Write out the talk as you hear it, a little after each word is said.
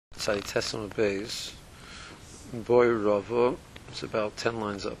Tzadi Tessim Beis, Boy Rava, it's about 10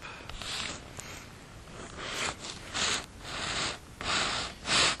 lines up.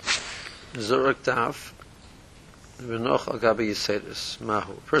 Zorak Daf, V'noch al gabi Yisedis,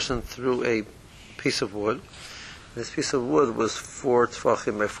 Mahu. A person threw a piece of wood. This piece of wood was 4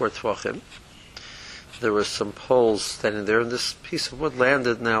 tvachim by 4 tvachim. There were some poles standing there, and this piece of wood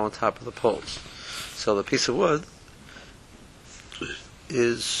landed now on top of the poles. So the piece of wood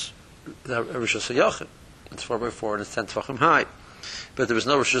is the Rosh Hashanah. It's 4 by 4 and it's 10 tvachim high. But there was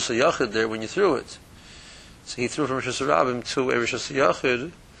no Rosh Hashanah there when you threw it. So he threw from Rosh Hashanah to a Rosh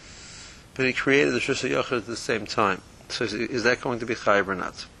Hashanah, but he created the Rosh Hashanah at the same time. So is that going to be chayiv or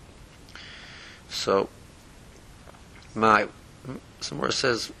not? So, somewhere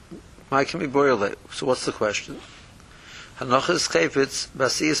says, "My can be boiled." So what's the question? Hanachas chayfetz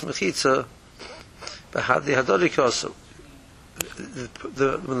basiyas mechitza b'hadi hadodikosu.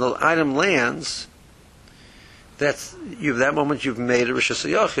 When the item lands, that moment you've made a Rosh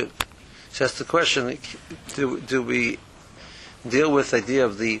Hashanah. So that's the question: do we deal with the idea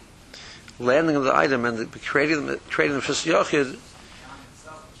of the landing of the item and creating the Rosh Hashanah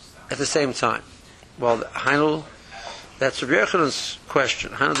at the same time? Well, Heinel, that's Rabbi Yochanan's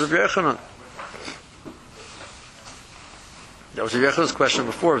question. Heinel Rabbi Yochanan. That was Rabbi Yochanan's question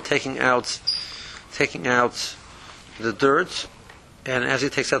before, of taking out the dirt, and as he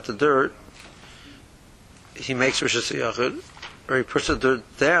takes out the dirt, he makes Rosh Hashanah, or he puts the dirt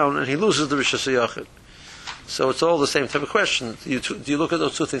down and he loses the Rosh Hashanah. So it's all the same type of question. Do you look at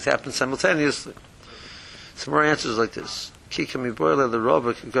those two things happen simultaneously? Some more answers like this. Ki kami boile the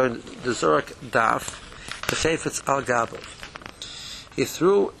robber going the zorak daf the chayfetz al gabav. He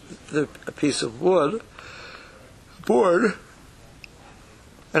threw a piece of board,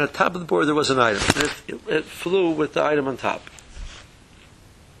 and on top of the board there was an item. And it flew with the item on top.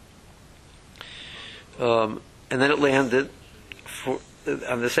 And then it landed.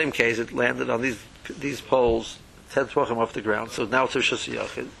 On the same case, it landed on these poles 10 tvachim off the ground. So now it's Rosh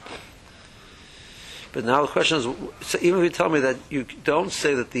Hashanah. But now the question is, so even if you tell me that you don't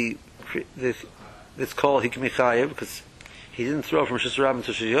say that it's called Hikmi Chayev, because he didn't throw from Rosh Hashanah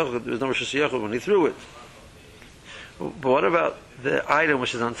to Rosh Hashanah, there was no Rosh Hashanah when he threw it. But what about the item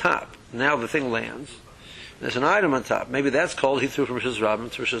which is on top? Now the thing lands. There's an item on top. Maybe that's called he threw from Rosh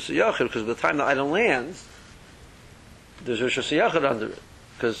Hashanah to Rosh Hashanah, because by the time the item lands, there's Rosh Hashanah under it.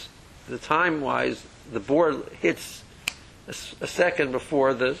 Because the time-wise, the board hits a second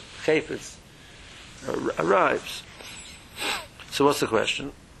before the chayfetz arrives. So what's the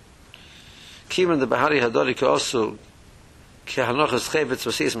question? Kiman the Bahari Hadori also Kehanachas chayfetz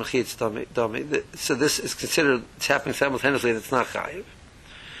vasiyas mechitz dami. So this is considered, it's happening simultaneously and it's not chayiv.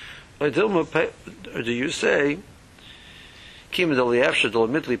 Or do you say Kiman the liafsha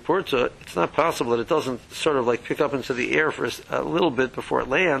dolomitli porta? It's not possible that it doesn't sort of like pick up into the air for a little bit before it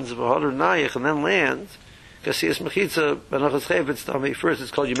lands, v'hadar nayich, and then lands. Kasiyas mechitza b'nachas chayfetz dami. First, it's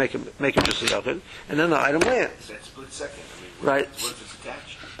called you make a Rosh Hashanah, and then the item lands. That split second. I mean, right. What if it's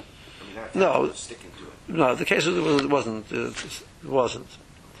attached? I mean, not attached, No. Sticking to it. No, the case it wasn't. It wasn't.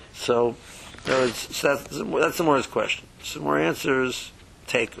 So that's the more question. Some more answers.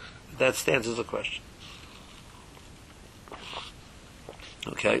 Take that stands as a question.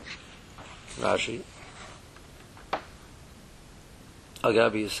 Okay, Rashi.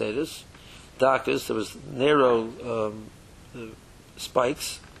 Agabi, you say this. Doctors, there was narrow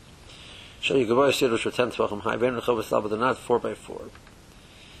spikes. Show you Gavoy Sirush for 10 tvachim high. Vein Rechav Estal, but they're not 4 by 4.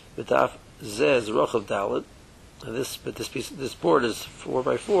 But Daf Zeh is Rochav Dalet, and this board is 4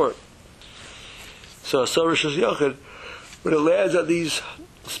 by 4. So Rosh Hashanah, when it lands on these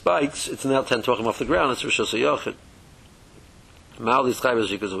spikes, it's now 10 tvachim off the ground. It's Rosh Hashanah. Ma'al Yischayev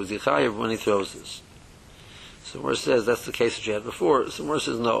because it was Yichayev when he throws this. So where it says that's the case that you had before. So where it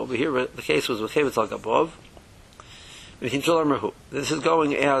says no, but here the case was with Chevetz al Gabav. This is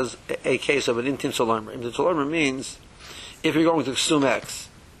going as a case of an intim solarmer. Intim solarmer means if you're going to assume X.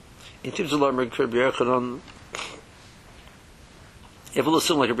 Intim solarmer could be if we'll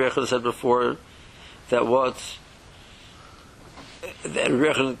assume like Rabbi Yochanan said before that Rabbi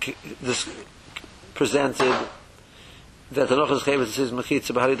Yochanan this presented that the Nochas Chevetz says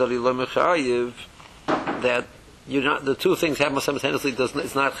Mechitza B'Hari Dari Lo Mechayiv, that the two things happen simultaneously.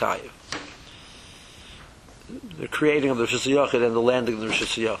 It's not Chayiv. The creating of the Rosh Hashanah and the landing of the Rosh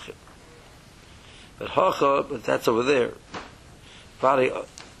Hashanah. But that's over there. Vade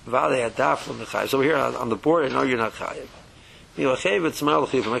Adaf from the Chayiv. So here on the board, I know you're not Chayiv.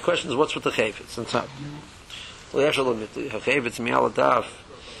 My question is, what's with the Chevetz? It's not. Chevetz Mi'al Adaf.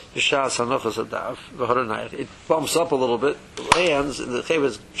 It bumps up a little bit, lands, and the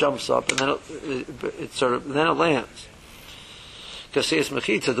chayvitz jumps up, and then then it lands. Kasiyas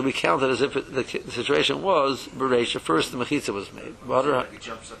mechitza, do we count it as if the situation was bereisha? First, the mechitza was made. It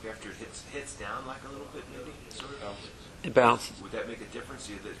jumps up after it hits down like a little bit, maybe. Sort of. It bounces. Would that make a difference?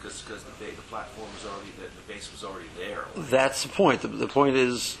 Because the platform was already, the base was already there. That's the point. The point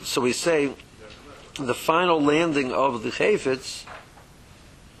is, so we say the final landing of the chayvitz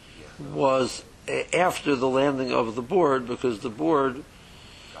was after the landing of the board, because the board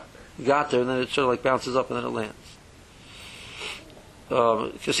got there, and then it sort of like bounces up and then it lands. So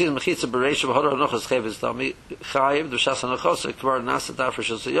the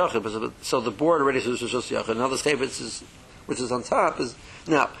board already says Rishus Yachid. Now the chayvitz which is on top is,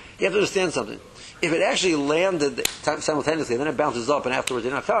 now you have to understand something. If it actually landed simultaneously and then it bounces up and afterwards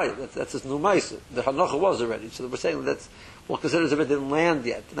you're not chayiv, that's just new ma'isa. The hanacha was already, so we're saying that's well considered as if it didn't land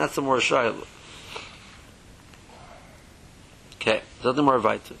yet. And that's the more shayla. Okay, nothing more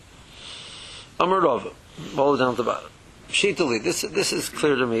vital. Amar Rava, all down to the bottom. Shitali, this is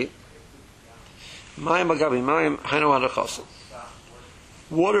clear to me. Mayim agabi mayim hainu hanachasim.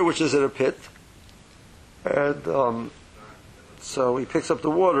 Water which is in a pit, and so he picks up the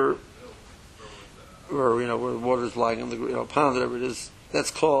water, or where the water is lying in the pond, whatever it is.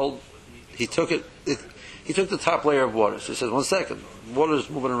 That's called. He took it. He took the top layer of water. So he says, 1 second, water is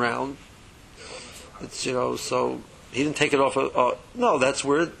moving around. It's so he didn't take it off. No, that's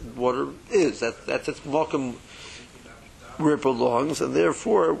where water is. That's its malkum where it belongs, and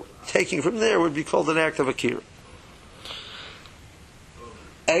therefore taking from there would be called an act of akira.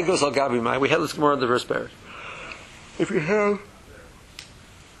 Egos al gabi mai. We had this more in the verse bar. If you have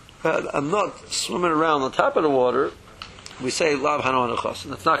a nut swimming around on top of the water, we say lav hano hanachos,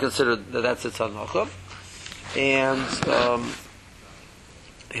 and it's not considered that's its hanacha. And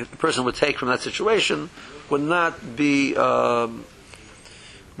if the person would take from that situation would not be he's not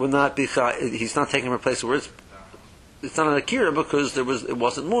taking from a place where it's not an akira because it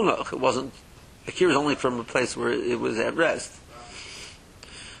wasn't munach. It wasn't akira is only from a place where it was at rest.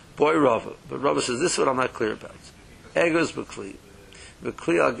 Boy Rava, but Rava says this is what I'm not clear about. Egos b'kli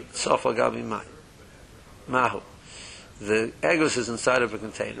sof agabi mai mahu. The egos is inside of a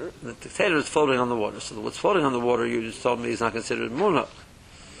container. The container is floating on the water. So what's floating on the water, you just told me, is not considered munach.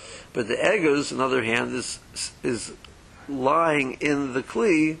 But the egos, on the other hand, is lying in the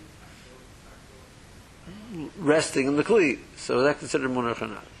kli, resting in the kli. So is that considered munach or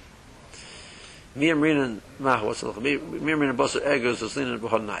not? You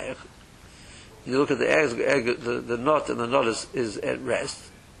look at the egg, the nut, and the nut is at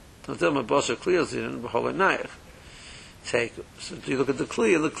rest. So you look at the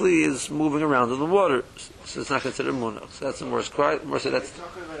kli, and the kli is moving around in the water. So it's not considered munach. So that's the more quiet. More so that's. Are you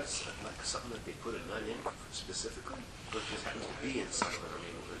talking about like something that they put a nut in specifically? Or it just happens to be in something?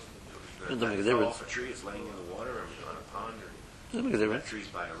 It doesn't make a difference. Off a tree, it's laying in the water, or on a pond, or doesn't make a difference. Trees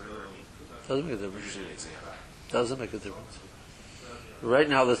by a river. Doesn't make a difference. Usually an example. Doesn't make a difference. Right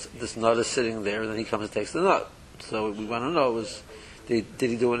now, this nut is sitting there, and then he comes and takes the nut. So what we want to know is, did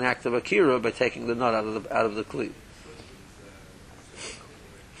he do an act of akira by taking the nut out of the kli?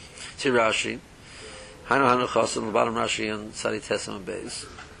 See Rashi, Hainu Hanu Chasim, the bottom Rashi and Sadi Tesam and Beis.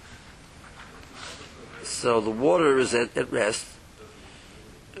 So the water is at rest.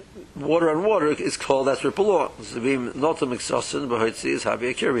 Water on water is called, that's where it belongs. The beam not to mixosin, but it's habi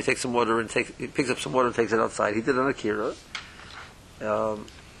akira. He takes some water and he picks up some water and takes it outside. He did an akira. And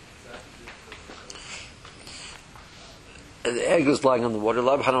the egg is lying on the water.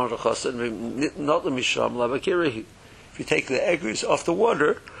 Lab hanon chasin, not the misham lab akira. If you take the eggs off the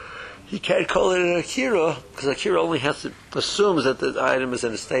water, you can't call it an akira because akira only assumes that the item is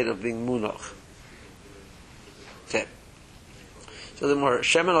in a state of being munach. Okay. So the more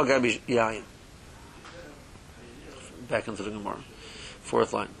shemen al gabi yayin. Back into the Gemara,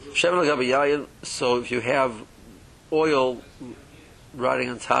 4th line. Shemen al gabi yayin. So if you have oil riding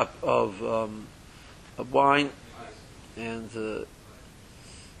on top of wine, and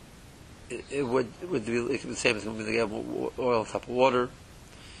it would be the same as going to be the oil on top of water.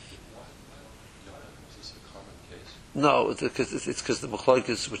 Is this a common case? No, it's because the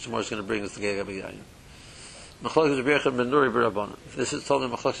machlokes which the Gemara is going to bring is the gabi yayin. Machlokes Rabbi Yochanan ben Nuri b'Rabbanan. This is told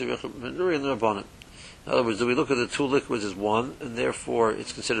in Machlokes Rabbi Yochanan ben Nuri and the Rabbanan. In other words, do we look at the two liquids as one, and therefore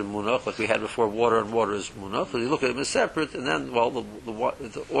it's considered munach, like we had before, water and water is munach. Or you look at them as separate, and then,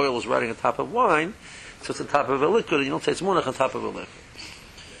 the oil is riding on top of wine, so it's on top of a liquid, and you don't say it's munach on top of a liquid.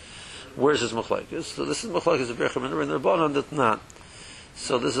 Where's this machlokes? So this is machlokes Rabbi Yochanan ben Nuri and the Rabbanan that's not.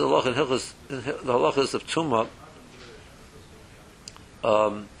 So this is a halach in the halachas of tumah.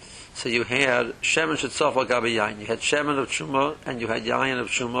 So you had shemen shetzaf al gabi yain. You had shemen of truma and you had yain of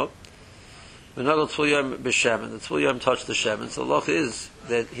truma. V'nagel tul yom b'shemen. The tul yom touched the shemen. So the loch is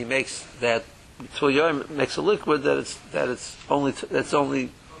that he makes that tul yom makes a liquid that's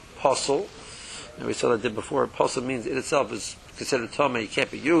only possible. And we saw that did before. Possible means it itself is considered tumah. It can't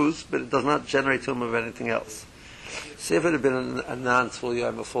be used, but it does not generate tumah of anything else. See, if it had been a non-tul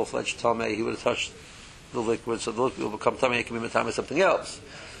yom, a full-fledged tumah, he would have touched the liquid, so the liquid will become tumah. It can be matama something else.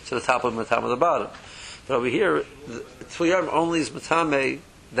 So the top of matama the bottom. But over here, the tul yom only is matama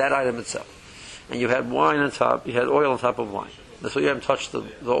that item itself. And you had wine on top, you had oil on top of wine. The tul yom touched the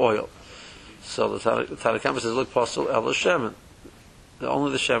oil. So the Tanakhama says, look, postel el shemen.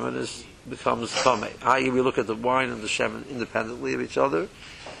 Only the shemen becomes tamei. I.e., we look at the wine and the shemen independently of each other,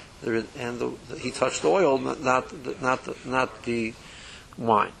 and he touched the oil, not the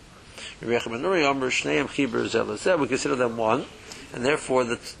wine. We consider them one, and therefore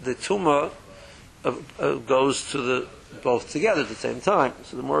the tumah goes to both together at the same time.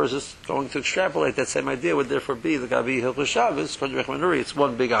 So the more is just going to extrapolate that same idea would therefore be the Gabi Hilchos Shabbos. It's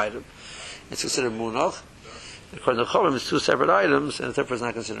one big item. It's considered munach. According to Chachamim, it's two separate items, and therefore it's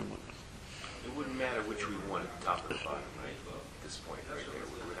not considered munach. It wouldn't matter which we want at the top or the bottom, right? At this point, right there,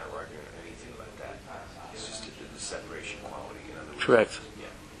 we're not arguing anything about that. It's just the separation quality. In other words. Correct. Yeah.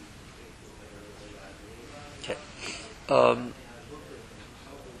 Okay.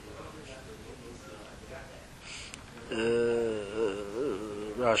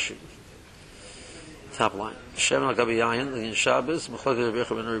 Rashi. Top line. Shemen al gabi yayin in Shabbos. Mechlokes Rabbi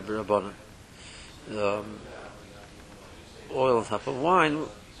Yochanan ben Nuri b'Rabbanan. Oil on top of wine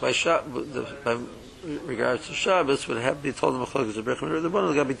by regards to Shabbos would have to be told in Mechlokes Rabbi Yochanan ben Nuri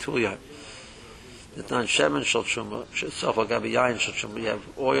b'Rabbanan gabi tul yayin. The non shemen shel truma, shetzaf al gabi yayin shel truma. You have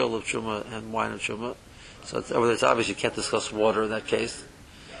oil of truma and wine of truma. So it's obvious you can't discuss water in that case.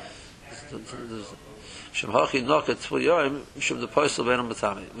 We discuss a tul yom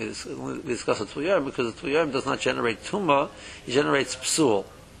because the tul yom does not generate tumah; it generates psul.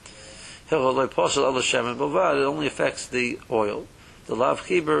 It only affects the oil. The lav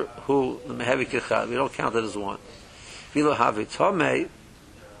chiber who the mehevi kechad. We don't count it as one.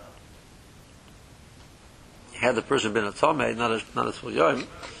 Had the person been a tamei, not a tul yom,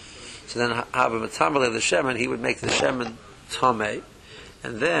 so then have a matamale the shemen, he would make the shemen tamei.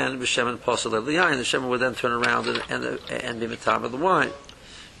 And then b'shemen posel el yain, the shemen would then turn around and be mitam of the wine,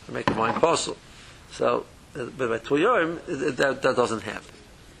 and make the wine posel. So, but by tul yom, that doesn't happen.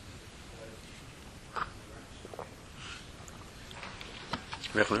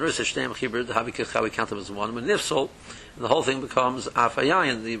 We count them as one. When nifsol, the whole thing becomes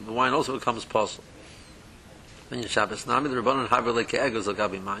afayayin. The wine also becomes posel. When you Shabbos nami, the Rabbanan haver like egos al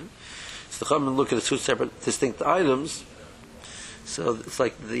gabi mine. So the Chachamim look at the two separate, distinct items. So it's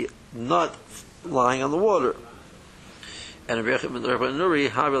like the nut lying on the water. And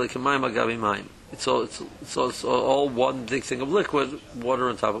it's all one big thing of liquid, water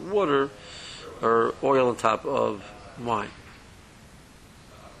on top of water, or oil on top of wine.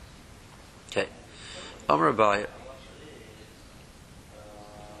 Okay. Amar Abaye.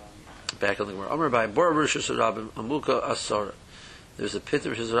 Back on the Gemara. Amar Abaye. Bor Rishus Rabim Amuka Asara. There's a pit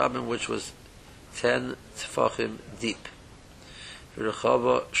of Rishus Rabim which was 10 tefachim deep.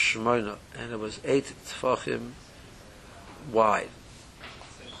 V'rechava shmoina, and it was 8 tefachim wide.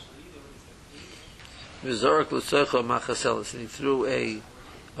 V'zorak l'tzocha machaselis, and he threw a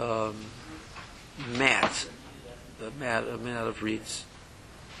mat of reeds.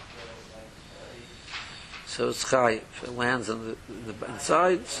 So it's chayiv. It lands on the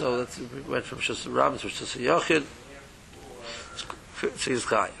inside. So that's, it went from Shus Rabim to Shus Yochid. So he's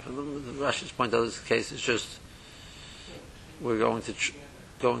chayiv. And the Rashi's point out this case is just we're going to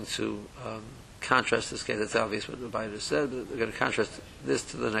contrast this case. That's obvious what the Bible said, but we're going to contrast this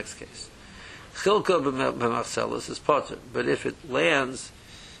to the next case. Chilka b'machselis is potter, but if it lands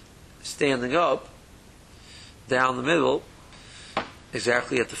standing up down the middle,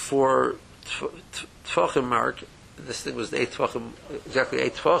 exactly at the 4 tefachim mark, this thing was 8 tefachim, exactly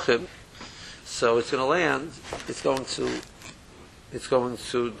 8 tefachim, so it's going to land. It's going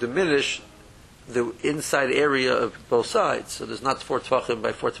to diminish the inside area of both sides. So there's not 4 tefachim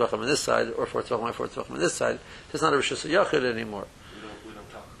by 4 tefachim on this side, or 4 tefachim by 4 tefachim on this side. There's not a Rishus Yachid anymore. We don't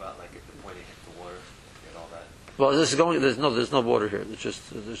talk about like at the point it hit the water and all that. Well, this is going. There's no water here.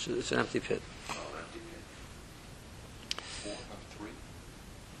 It's an empty pit. Oh, empty pit. 4 of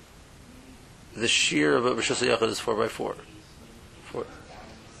 3. The shear of a Rishus Yachid is 4 by 4. 4.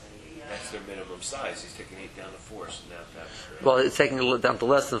 That's their minimum size. He's taking 8 down to 4, so now that's... Well, it's taking it down to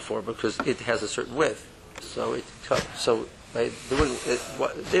less than 4 because it has a certain width. So Right?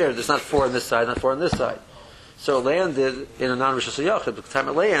 There's not 4 on this side, not 4 on this side. So it landed in a non-Rishus Yachid. By the time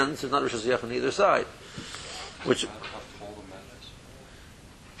it lands, there's not Rishus Yachid on either side. Which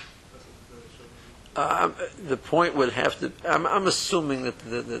the point would have to. I'm assuming that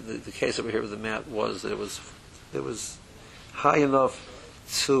the case over here with the mat was that it was high enough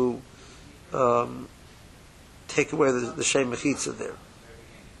to take away the Shem Mechitza there.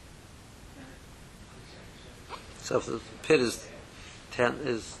 So if the pit is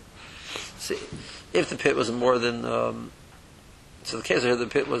 10 see, if the pit was more than so the case over here the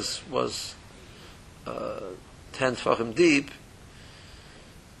pit was 10 tefachim deep.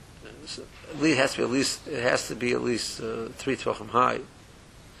 So it has to be at least 3 tefachim high.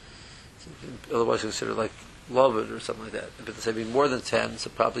 Otherwise, considered like loved or something like that. But to say be more than 10, so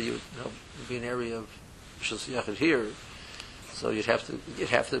probably you would be an area of Rishus Yachid here. So you'd have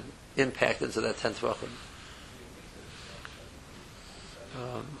to impact into that 10 tefachim.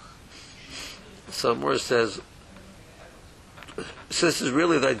 So Morris says, so this is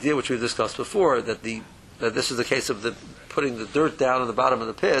really the idea which we discussed before, that this is the case of putting the dirt down on the bottom of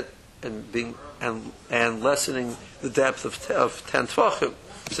the pit and lessening the depth of 10 tefachim.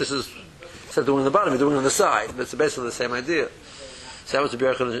 So this is instead of doing it on the bottom, you're doing it on the side. But it's basically the same idea. So that was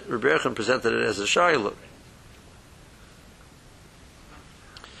Rabbi Yochanan presented it as a shayla.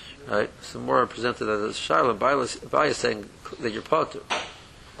 Right? So more presented it as a shayla. Abaya is saying that you're potter.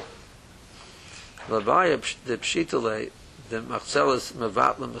 Abaya the pshitale the machzelas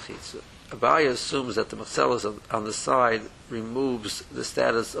mevatla mechitza. Abaya assumes that the machzelas on the side removes the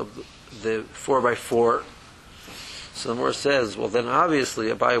status of the 4x4. So the more says, well, then obviously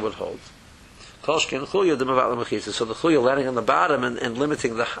Abaya would hold. So the chuya landing on the bottom and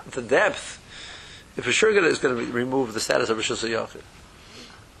limiting the depth, if for sure is going to remove the status of Rishus Yachid.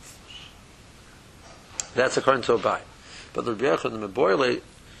 That's according to Abaya. But the Rabbi Yochanan the Meboile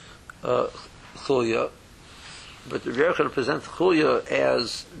chuya, but the Rabbi Yochanan presents chuya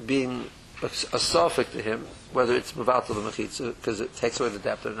as being a suffix to him, whether it's mevatel the mechitza because it takes away the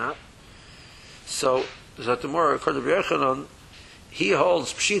depth or not. So Zatamora, according to Rabbi Yochanan, he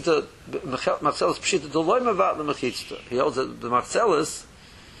holds pshita machzelis pshita deloy mevat the mechitza. He holds that the machzelis,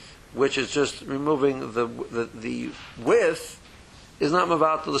 which is just removing the width, is not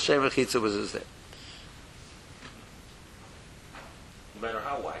mevat the shem mechitza was is there. No matter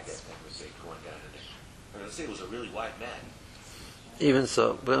how wide that thing was, going down in it. And let's say it was a really wide mat. Even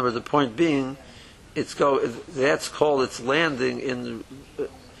so, but the point being, that's called its landing in.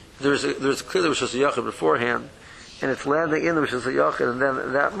 There's clearly Rishus Yachid beforehand, and it's landing in the Rishus Yachid, and then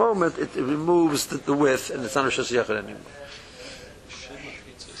at that moment it removes the width, and it's not Rishus Yachid anymore. Shem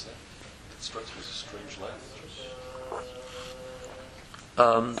Mechitza, it strikes me as a strange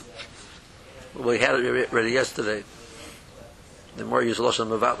language. We had it ready yesterday. The more you use Lashon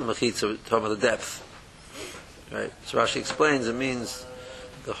Mevat Mechitza, talking about the depth. Right? So Rashi explains it means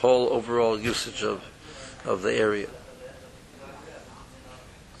the whole overall usage of the area.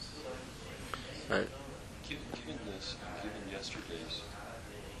 Right. Given yesterday's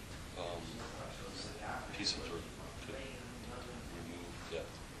piece of dirt could remove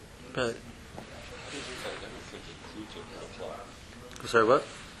depth, Right. I never think that Kluta could apply. Sorry, what?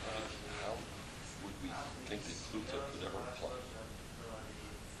 How would we think that Kluta could ever apply?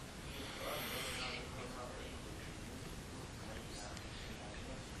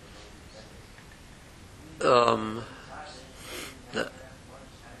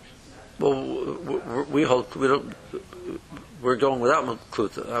 Well, we're going without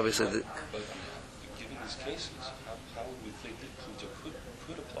Kluta, obviously. But given these cases, how would we think that Kluta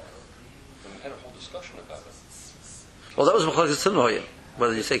could apply? And we had a whole discussion about it. Well, that was Machlokes Tanoia,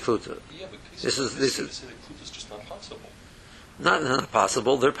 whether you say Kluta. Yeah, but This is say that Kluta is just not possible. Not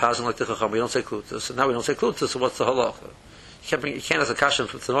possible. They're passing like the Chacham. We don't say Kluta. So now we don't say Kluta. So what's the halacha? You can't ask a kashan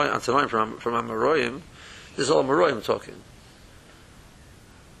from Tanoim from Amoraim. This is all Amoraim talking.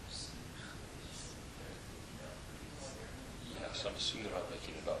 Yes, I'm assuming they're not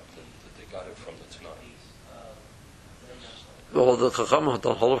making about that they got it from the Tanakh. Well, the Chacham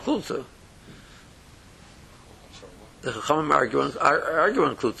don't hold of Kluta. I'm sorry, what? The Chachamim argue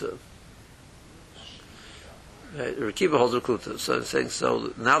on Kluta. Right? Rekiva holds of Kluta. So it's saying,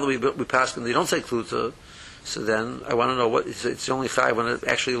 so now that we pass them, they don't say Kluta, so then I want to know what, it's the only chai when it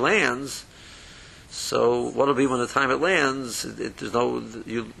actually lands. So what'll be when the time it lands, there's no,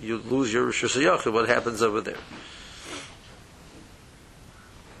 you lose your Rishus Yachid, what happens over there?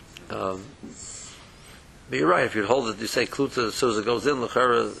 But you're right, if you hold it, you say Kluta as soon as it goes in,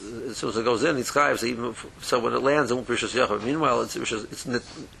 L'chara, as soon as it goes in, it's chayiv, so when it lands, it won't be Rishus Yachid. Meanwhile,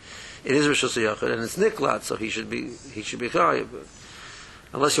 it is Rosh Hashanah, and it's Niklat, so he should be Chayav.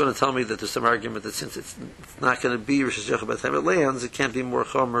 Unless you want to tell me that there's some argument that since it's not going to be Rosh Hashanah by the time it lands, it can't be more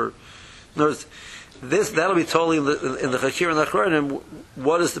Chomer. In other words, that'll be totally in the Chakir and the Achronim.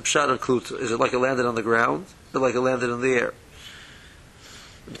 What is the Pshat of Kluta? Is it like it landed on the ground, or like it landed in the air?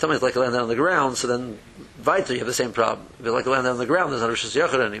 If you tell me it's like it landed on the ground, so then Viter, you have the same problem. If it's like it landed on the ground, there's not Rosh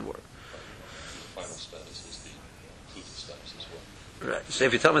Hashanah anymore. Final status is the Kluta status as well. Right. So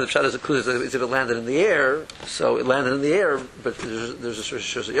if you tell me the Pshat is a Kluta, is if it landed in the air, so it landed in the air, but there's a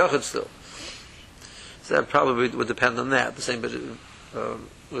Rosh Hashanah still. So that probably would depend on that. The same, but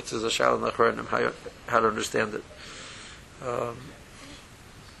which is a Shal and Achronim, how to understand it.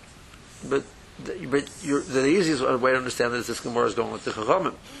 But the easiest way to understand it is this Gemara is going with the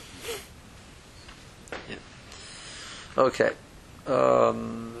Chachamim. Yeah. Okay.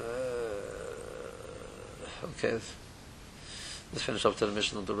 Okay. Let's finish up to the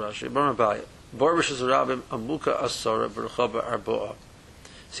mission of the Rashi. Bar Mabaya. Bor which is Rabim Amuka Asara Berchaba Arboa.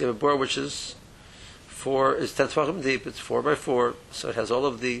 So you have a bor which is 10 tefachim deep. It's 4 by 4, so it has all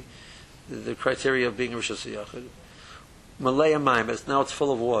of the criteria of being Rosh Hashanah. Malaya Maimes. Now it's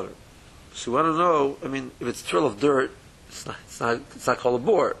full of water. So we want to know. I mean, if it's full of dirt, it's not called a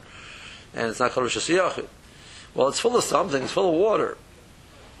bor, and it's not called Rosh Hashanah. Well, it's full of something. It's full of water.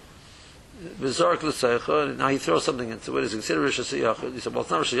 Now he throws something into it. Is it considered Rosh Hashanah? He said, "Well,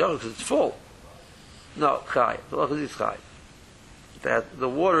 it's not Rosh Hashanah because it's full." No, chai. That the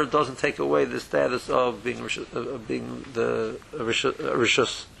water doesn't take away the status of being the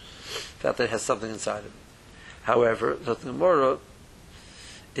rishus, that it has something inside of it. However, the Gemara,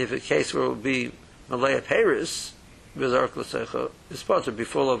 if a case where it would be Malaya Paris, is supposed to be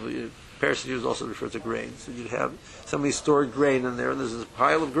full of Paris is also referred to grain. So you'd have somebody stored grain in there, and there's a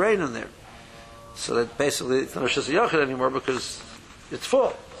pile of grain in there. So that basically it's not a Rosh Hashanah anymore because it's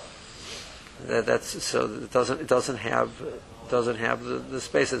full. That's so it doesn't have the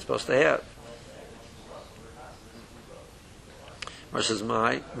space it's supposed to have. Versus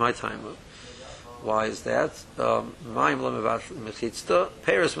my time. Why is that? Mayim lemevat mechitzta,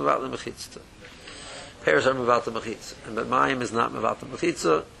 Paris mevat lemechitzta. Paris are mevat lemechitzta, but Mayim is not mevat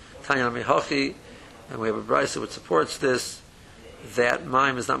lemechitzta. Tanya mehachi, and we have a brisa which supports this. That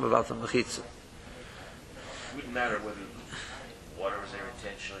Mayim is not mevat lemechitzta. It wouldn't matter whether the water was there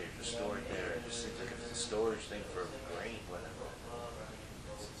intentionally or just stored there. It just seems like if it's a storage thing for grain, whatever.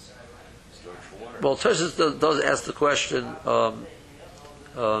 Storage for water. Well, Tosfos does ask the question.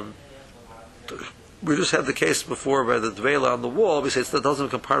 We just had the case before by the dveila on the wall. We say that doesn't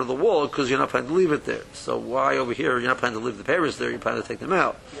become part of the wall because you're not planning to leave it there. So why over here you're not planning to leave the papers there? You're planning to take them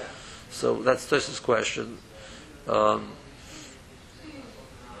out. Yeah. So that's Tosfos' question.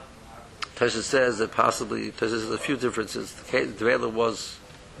 Tosfos says that possibly there's a few differences. The dveila was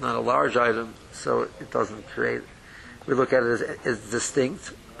not a large item, so it doesn't create. We look at it as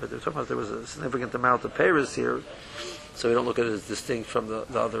distinct, but they're talking about there was a significant amount of papers here, so we don't look at it as distinct from the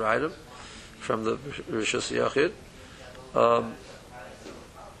other item, from the Rosh Hashanah.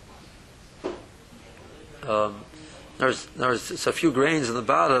 There's a few grains in the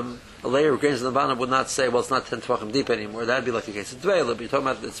bottom. A layer of grains in the bottom would not say, well, it's not 10 tvachim deep anymore. That'd be like a case of dveila. But you're talking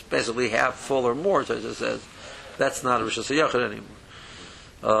about it's basically half full or more. So it says that's not a Rosh Hashanah anymore.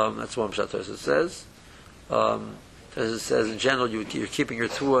 That's one pshat Tosfos says. As it says in general, you're keeping your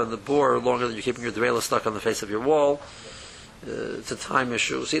tuah in the bore longer than you're keeping your dveila stuck on the face of your wall. It's a time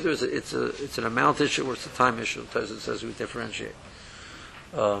issue. See, it's an amount issue or it's a time issue. Tosfos says we differentiate.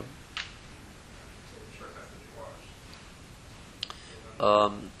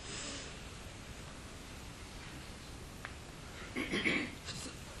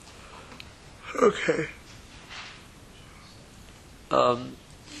 Okay.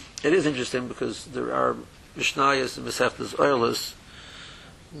 It is interesting because there are Mishnayos and Masechtas Oilus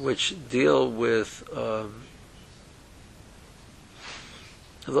which deal with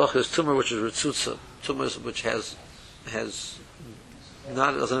halachas tumor, which is ritzutza, tumor which has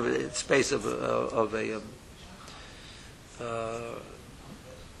not doesn't have a space of a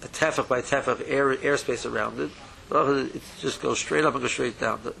tefach by tefach airspace around it. It just goes straight up and goes straight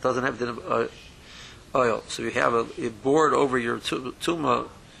down. It doesn't have oil. So you have a board over your tumah.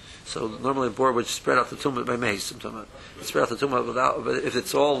 So normally a board would spread out the tumah by mace. Spread out the tumah without. But if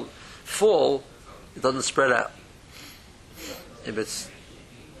it's all full, it doesn't spread out. If it's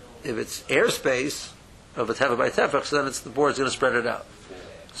airspace of a tefach by tefach, so then the board's going to spread it out.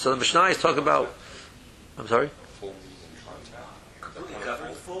 So the Mishnah is talking about. I'm sorry. Completely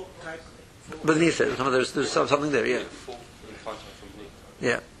covered, full type. Beneath it, there's something there, yeah.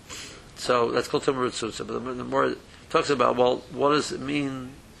 Yeah. So that's called tumor ritzutza. But the more it talks about, well, what does it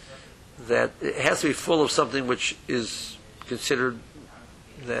mean that it has to be full of something which is considered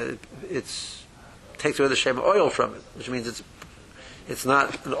that it's takes away the shem oil from it, which means it's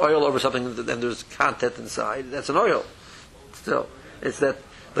not an oil over something that then there's content inside. That's an oil. Still, it's that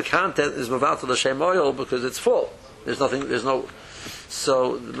the content is mavatal the shem oil because it's full. There's nothing. There's no.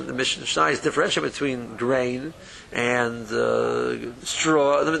 So the Mishnah is differentiate between grain and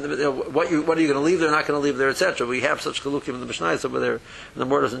straw. What are you going to leave there, not going to leave there, etc. We have such chalukim in the Mishnah over there, and the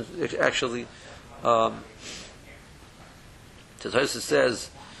Mor doesn't actually. Tosfos says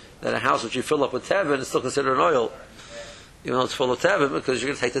that a house which you fill up with tevin is still considered an oil, even though it's full of tevin, because you're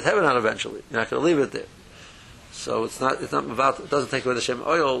going to take the tevin out eventually. You're not going to leave it there. So it's not about. It doesn't take away the shem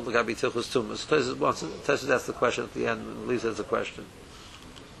oil. The gabi tilchus tumas. Tosfos asks the question at the end and leaves it as a question.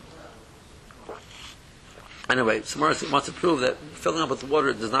 Anyway, Samara wants to prove that filling up with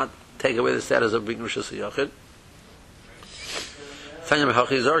water does not take away the status of being rishus yachid. Tanya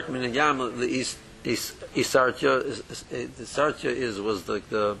mechachizark min yam the east isartya. The sartya was like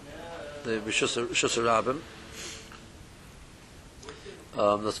the rishus rabbim.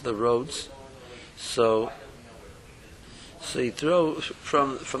 That's the roads. So you throw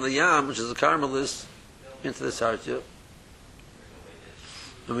from the yam, which is the Carmelis, into the sartya.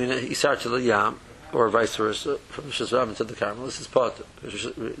 I mean, isartya the yam, or vice versa, from Rishus Rabbim to the Carmelis is potter.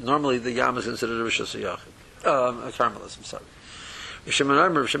 Normally, the yam is considered a Rishus Yachid, a Carmelis. I'm sorry.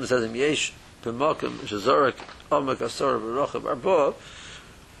 Rishim says in Yesh b'Mokim Shazorik Omek Asor B'Rochav Arbo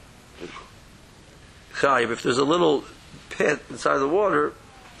Chayiv. If there's a little pit inside the water,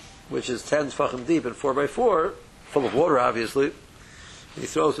 which is 10 tefachim deep and 4 by 4, full of water, obviously, he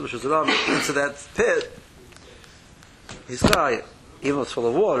throws the Rishus Rabbim into that pit. He's chayiv, even though it's full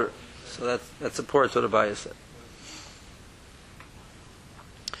of water. So that supports what Abaye said.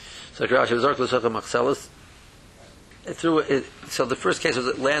 So so the first case was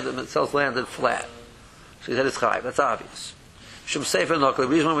it landed, itself landed flat. So he said it's chayiv. That's obvious. The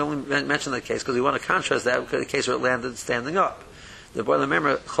reason why we only mention that case because we want to contrast that with the case where it landed standing up. The boiler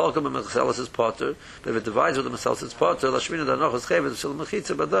member cholkum and mechselis is potter, but if it divides with the mechselis it's potter. Lashmina danochos chevet shel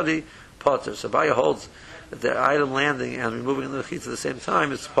mechitza badadi potter. So Abaye holds that the item landing and removing the mechitza at the same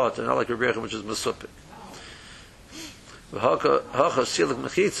time is potter, not like Rebbe Yechon, which is mesupik. Hacha silak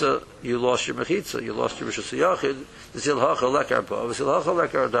mechitza, you lost your mechitza, you lost your rishus yachid. The sil hacha lekar bo, the sil hacha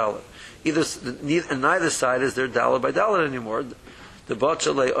lekar dalet. Either neither side is there dalet by dalet anymore. The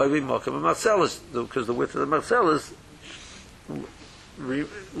botcha lay oivi mokum and machselis, because the width of the machselis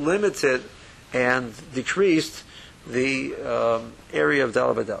limited and decreased the area of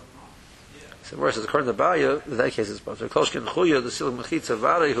dalet by dalet. So where it says according to Abaye, in that case it's potter. Kloshkin chuya the silak mechitza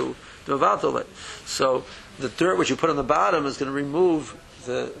varehu devatole. So the dirt which you put on the bottom is going to remove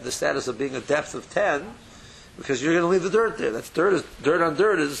the status of being a depth of 10 because you're going to leave the dirt there. That's dirt on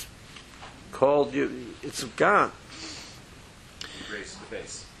dirt is called it's gone. He raised the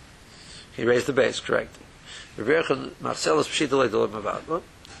base. He raised the base, correct. Rebbe Yechon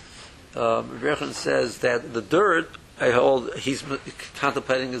says that the dirt I hold he's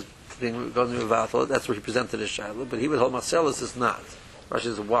contemplating as being going to Mevatel. That's where he presented his shaila, but he would hold Marcellus is not. Rashi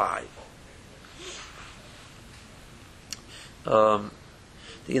says why. The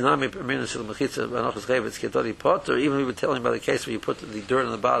Inami Permina Shil Mechitza Banochas Chavetz Kedori Potter. Even we were telling about the case where you put the dirt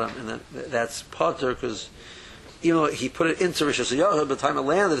on the bottom, and that's Potter because even though he put it into Rishus Yachid, by the time it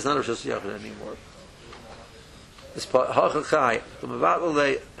landed, it's not Rishus Yachid anymore. This Hachachai the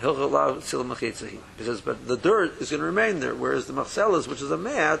Mevatel Hilchalav Sil Mechitza. He says, but the dirt is going to remain there, whereas the Machselis, which is a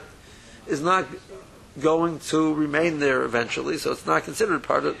mat, is not going to remain there eventually, so it's not considered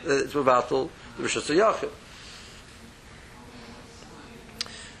part of it's Mevatel the Rishus Yachid.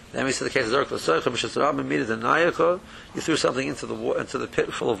 Then we see the case of you threw something into the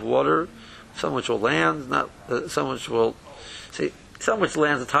pit full of water, some which will land, not some which will some which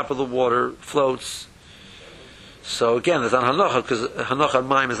lands on top of the water, floats. So again, it's on hanocha because hanocha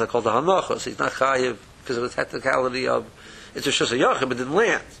mime is not called the hanocha. So he's not chayiv because of the technicality of it's a shus yachid, but it didn't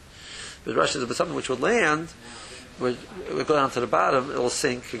land. But Rashi says, but something which would land, would go down to the bottom, it'll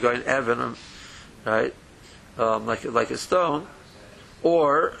sink, go in evan, right, like a stone.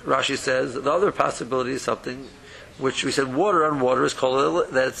 Or Rashi says the other possibility is something which we said water on water is called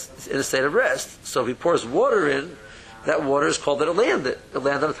that's in a state of rest. So if he pours water in, that water is called that it landed. It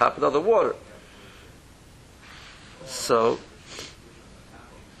landed on top of the other water. So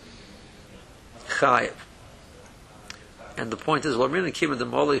chayiv. And the point is, we don't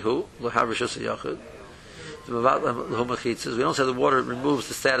say the water removes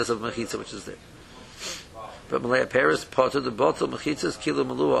the status of mechitza which is there. But Malaya Paris, potter the bottle mechitzas kilo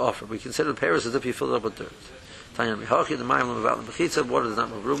malua offer. We consider the Paris as if you fill it up with dirt. Tanya Mihachi, the Mayim Lamavat Mechitza, water does not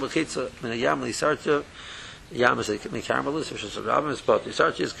move room Mechitza, Min Yam Lisartya, Yam is a Mikarmelis, Rosh Hashanah is both.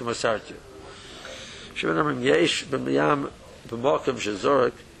 Lisartya is Kamasartya. Shimon Amrim Yesh, B'Yam, B'Mokim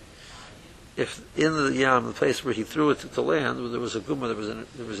Shezorik, if in the Yam, the place where he threw it to land, where there was a guma,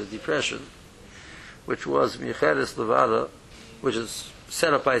 there was a depression, which was Micheres Levada, which is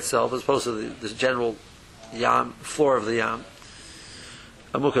set up by itself, as opposed to the general Yam, floor of the Yam.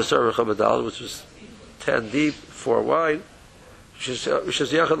 Amukasar Chabadal, which was 10 deep, 4 wide, which is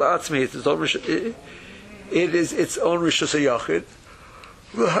Yachid Atzmi, it is its own Rishus HaYachid.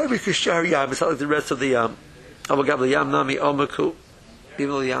 It's not like the rest of the Yam. Amagab the Yam Nami Omaku, even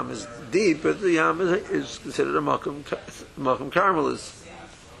though the Yam is deep, but the Yam is considered a Makom Carmelis.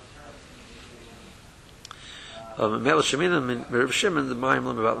 Mel Shimon and Reb Shimon, the Mayim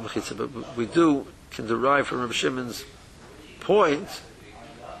Lam about the Mechitza, but we can derive from Reb Shimon's point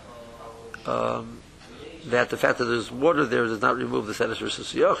that the fact that there's water there does not remove the status of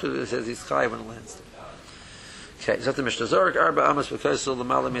Rishus HaYachid. It says he's Chai when it lands there. Okay, so the Mishnah Zorik Arba Amas B'Kaisel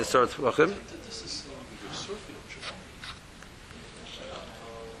L'Malam Yisar Tvachim.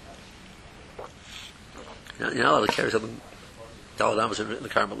 You're not allowed to carry something. Dalad Amas are written in the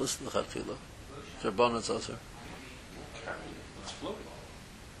Carmelis, the Chavtila. They're bonus also. It's floating.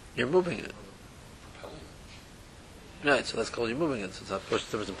 You're moving it. Propelling it. Right, so that's called you're moving it. So it's not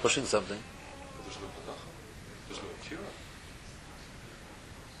pushing something. But there's no Padacha. There's no Akira.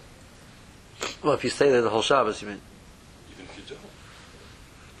 Well, if you stay there the whole Shabbos, you mean? Even if you don't.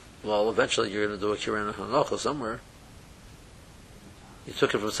 Well, eventually you're going to do a Kiran Hanocha somewhere. You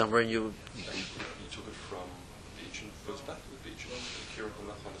took it from somewhere and you You took it from the beach and it goes back to the beach. And Akira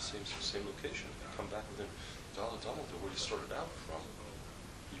Hanacha on the same location. If you come back within Dalad to where you started out from,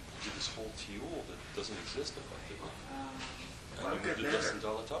 you do this whole tiul that doesn't exist effectively. And you moved it less than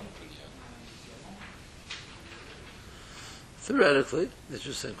Dalad in the end. theoretically, it's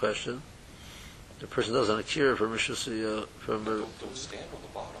just a question. The person doesn't a cure from Rishus from Don't stand on the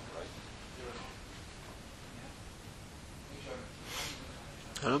bottom,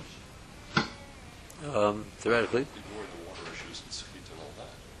 right? Theoretically. Ignore the water issues and Sifit and all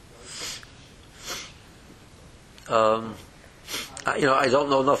that. I don't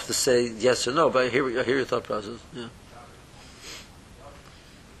know enough to say yes or no, but I hear your thought process. Yeah.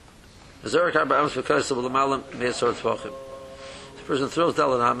 The person throws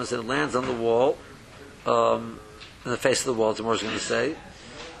Dalan Amas and it lands on the wall, in the face of the wall, tomorrow's going to say,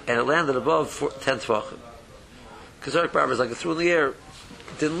 and it landed above 10 Tvachim. Because Eric Barber is like it threw in the air, it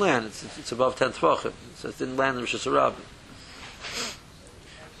didn't land, it's above 10 Tvachim, so it didn't land in Rosh Hashanah.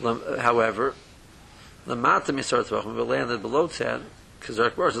 However, the Matam Yisar Tvachim, it landed below 10, because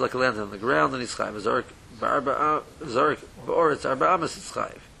Eric Barber is like it landed on the ground, and he's Chayiv. Eric Ba'oretz Arba Amas is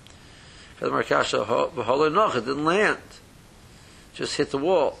Chayiv. For the Markasha, B'holoi Noch, it didn't land. Just hit the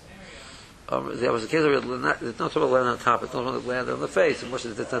wall. There was a case where it's not talking about landing on top, it's not talking about landing on the face. And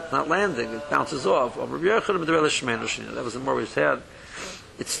it's not landing, it bounces off. That was the more we had.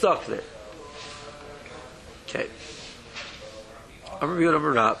 It's stuck there. Okay. It's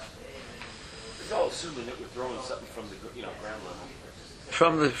all assuming that we're throwing something from the ground level.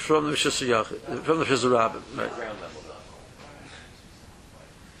 From the Shizarabim, right? Ground level, though.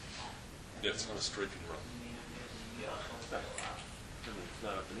 Yeah, it's not a straight run. It's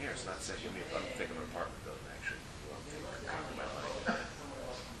not up in the air. It's not set. I'm thinking of an apartment building, actually.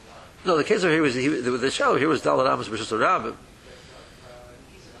 No, the case over here was the shallow here was Dalad Amos versus Rabim.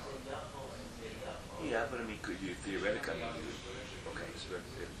 Yeah, but I mean, could you theoretically? Okay, so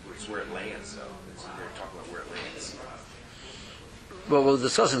it's where it lands, though. They're talking about where it lands. Well, we're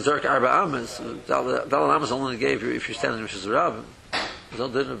discussing Zerk Arba Amos. Dalad Amos only gave you if you're standing versus Rabim.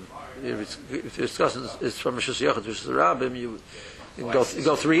 If you're discussing it's from Rishus HaYachid versus Rabim, you go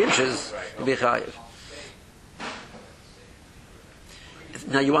 3 inches, you'll be chayiv.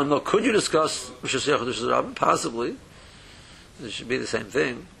 Now you want to know, could you discuss Rishus HaYachid versus Rabim? Possibly. It should be the same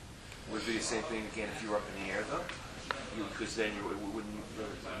thing. Would it be the same thing again if you were up in the air, though? Because then you wouldn't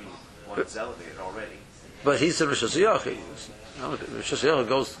want it's elevated already. But he said Rishus HaYachid. Rishus HaYachid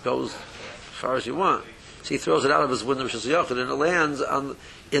goes as far as you want. So he throws it out of his window, Rishus HaYachid, and it lands in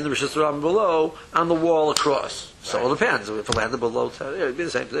the Rishus HaRabim below, on the wall across. So it depends. If it landed below 10, it'd be the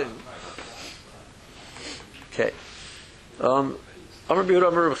same thing. Okay. Amar B'Yehuda,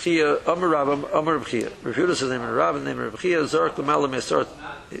 Amar Reb Chia, Amar Reb Chia. Reb Yehuda says name of Rav, name of Reb Chia, Zark L'Malam Yisar,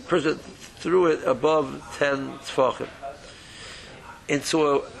 threw it above 10 Tfachim. Into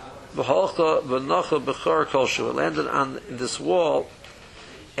a B'Halcha, B'Nacha, B'Char Kolshu. It landed on this wall,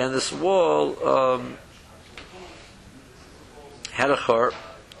 and this wall, had a char,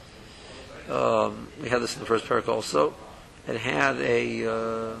 We had this in the first parak also. It had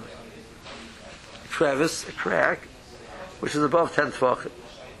a crevice, a crack, which is above 10 tefachim.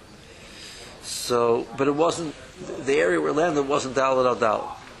 So, but it wasn't, the area where it landed wasn't dalet al dalet.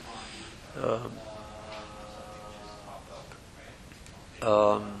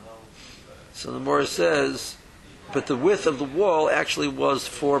 So the Morah says, but the width of the wall actually was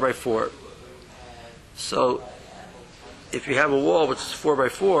 4 by 4. So, if you have a wall which is 4 by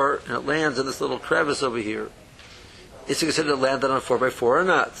 4 and it lands in this little crevice over here, is it considered it landed on 4 by 4 or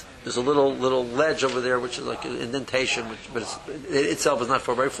not? There's a little ledge over there which is like an indentation, but it itself is not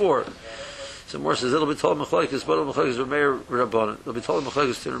 4 by 4. So Morah says it'll be told Mechlekes, but Mechlekes Remeir Rabbanan. It'll be told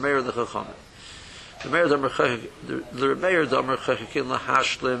Mechlekes to Remeir the Chachamim. The Remeir Damer Chachikin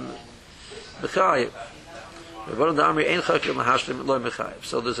LaHashlim Mechayev. Rabbanan Damri Ein Chachikin LaHashlim Lo Mechayev.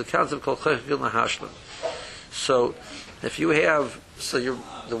 So there's a concept called Chachikin LaHashlim. So if you have,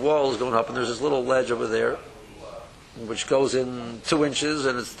 the wall is going up and there's this little ledge over there, which goes in 2 inches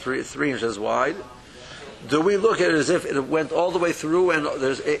and it's 3 inches wide. Do we look at it as if it went all the way through and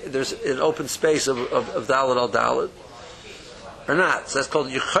there's an open space of dalet al dalet, or not? So that's called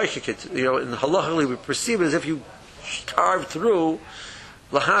yichaychikit. In halachically we perceive it as if you carved through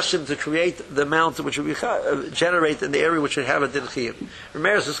lahashim to create the amount which would be generate in the area which would have a din chiyuv.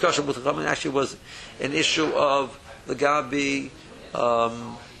 Rameir's discussion with the Chachamim actually was an issue of the gabi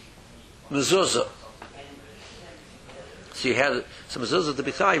mezuzah. So you had some mezuzah to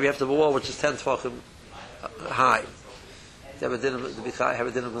be chayiv, you have to have a wall which is 10 tefachim high. To have a din of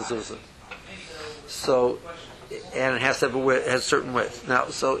mezuzah. So, and it has to have a width, it has a certain width. Now,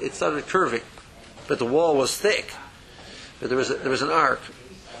 so it started curving, but the wall was thick, but there was an arc.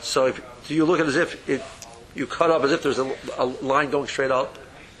 So, do you look at it as if you cut up as if there's a line going straight up,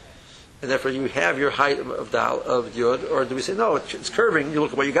 and therefore you have your height of yud, or do we say no? It's curving. You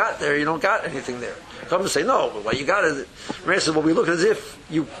look at what you got there. You don't got anything there. Come and say no. But what you got is. Rameir says, well, we look at it as if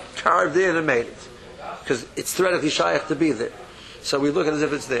you carved in and made it, because it's theoretically shaykh to be there. So we look at it as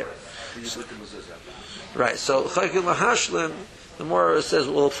if it's there. Right. So Chayikin LaHashlim, the Morah says,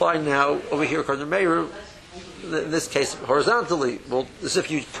 we'll find now over here according to Meir, in this case horizontally. Well, as if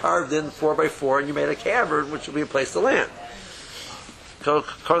you carved in 4 by 4 and you made a cavern, which would be a place to land. So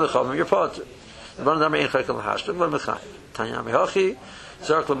you're part. And then it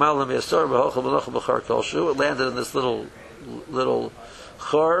landed in this little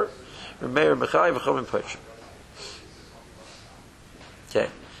chor. Okay.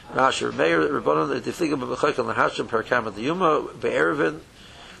 Rashi Meir Rabbanon the Tifliga b'Chaykan LaHashlim per Kama Diyuma be'Erevin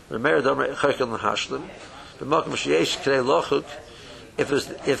Meir Damer Chaykan LaHashlim b'Malkim Sheyesh K'nei Lochuk.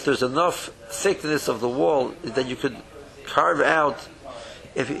 If there's enough thickness of the wall that you could carve out,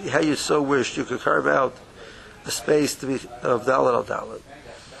 how you so wished, you could carve out a space to be of dalet al dalet.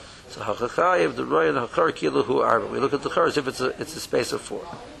 So hachachayev the roy and hachar kilahu arba. We look at the char as if it's a space of 4.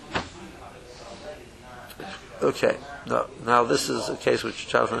 Okay. No. Now this is a case which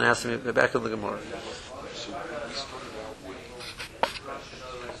Jonathan asked me back in the Gemara. So we started out with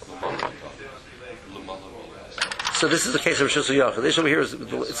So this is the case of Rishus Yachid. This over here is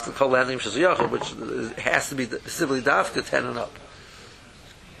it's called landing Rishus Yachid, which has to be simply dafka 10 and up.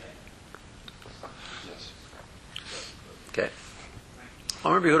 Okay.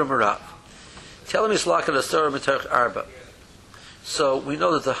 Amar Yehuda Marav. Tell me slakat asara mitarch arba. So we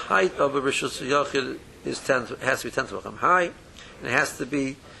know that the height of a Rishus Yachid is 10. Has to be 10 tefachim high, and it has to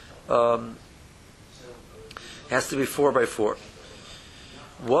be 4 by 4.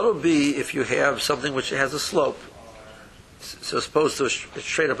 What will be if you have something which has a slope? So as opposed to a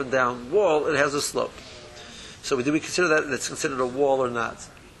straight up and down wall, it has a slope. So do we consider that it's considered a wall or not?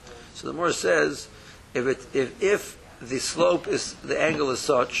 So the Morah says, if the slope is, the angle is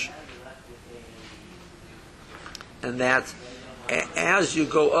such, and that as you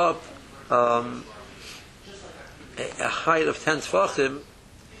go up a height of 10 tefachim,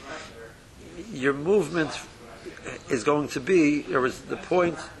 your movement is going to be, there was the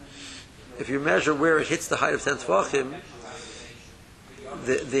point, if you measure where it hits the height of 10 tefachim,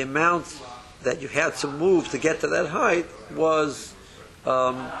 the amount that you had to move to get to that height was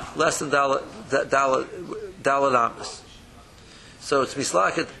less than dalet amas. So it's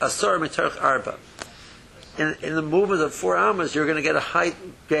mislaket asar mitarch arba. In the movement of 4 amas, you're going to get a height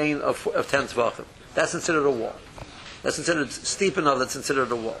gain of 10 tefachim. That's considered a wall. That's considered steep enough. That's considered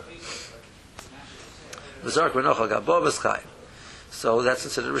a wall. So that's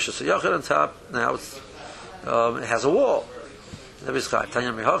considered Rishus Yachid on top. Now it has a wall. So you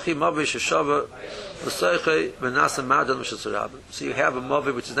have a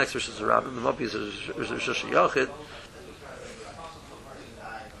mavi which is next to Rishus Rabbim. The mavi is Rishus Yachid,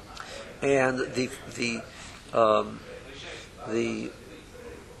 and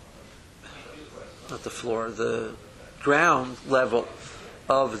not the floor, the ground level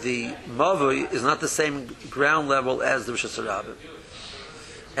of the mavui is not the same ground level as the Rosh Hashanah.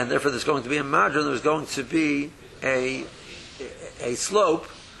 And therefore there's going to be a madron, there's going to be a slope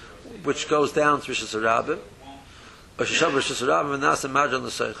which goes down to Rosh Hashanah,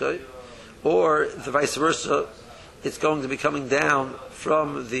 or the vice versa, it's going to be coming down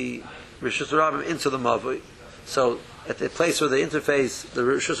from the Rosh Hashanah into the mavui. So at the place where the interface, the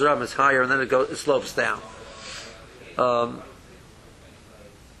Rosh Hashanah is higher, and then it slopes down. So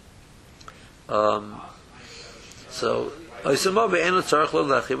we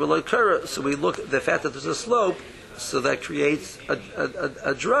look at the fact that there's a slope, so that creates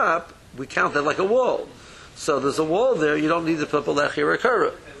a drop. We count that like a wall. So there's a wall there. You don't need to put a lechi or a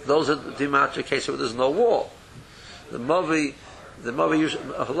kara. Those are the matcha cases where there's no wall. The mavi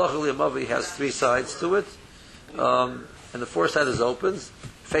has three sides to it, and the fourth side is open,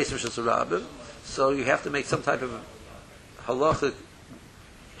 facing Rosh Hashanah. So you have to make some type of halachic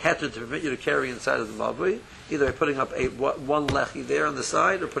heter to permit you to carry inside of the mavi, either by putting up one lechi there on the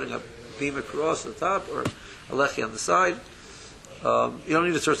side, or putting a beam across the top, or a lechi on the side. You don't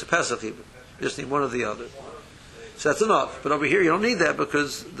need a source of Pesach even. You just need one or the other. So that's enough. But over here you don't need that,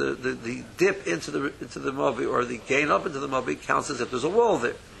 because the dip into the mavi, or the gain up into the mavi, counts as if there's a wall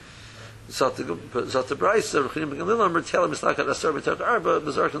there. But the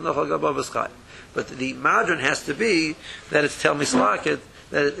madron has to be that it's tel mislaket,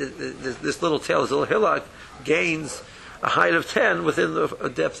 that this little tail, this little hillock, gains a height of 10 within a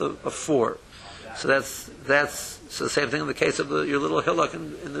depth of 4. So that's so the same thing in the case of your little hillock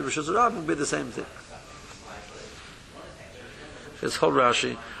in the Rosh Hashanah will be the same thing. It's whole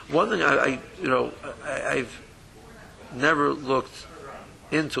Rashi. One thing I've never looked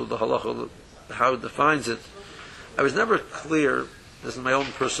into the halacha, how it defines it. I was never clear. This is my own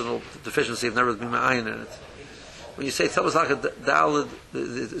personal deficiency. I've never been my ayin in it. When you say tell us like a dalid,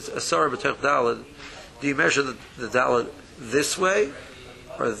 a sarah b'tech dalid, do you measure the dalid this way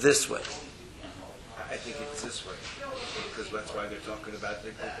or this way? I think it's this way, because that's why they're talking about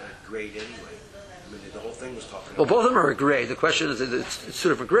the grade anyway. I mean, the whole thing was talking. Well, both of them are a grade. The question is, it's two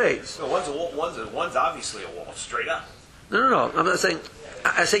different grades. No, one's obviously a wall, straight up. No. I'm not saying.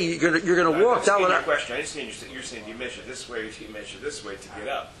 I'm saying you're going to walk down. Your question. I understand you're saying you measure this way, you measure this way to get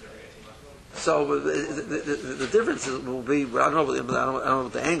up. So the difference will be, I don't know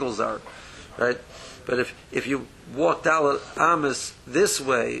what the angles are, right? But if you walk down Amos this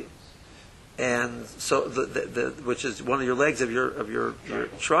way, and so which is one of your legs of your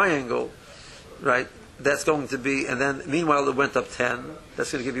triangle, right? That's going to be, and then meanwhile it went up 10.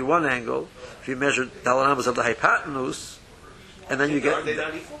 That's going to give you one angle. If you measure Dalet Amos of the hypotenuse, and then you get. Are they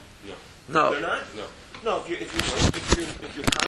not equal? No. They're not. No. No. If you're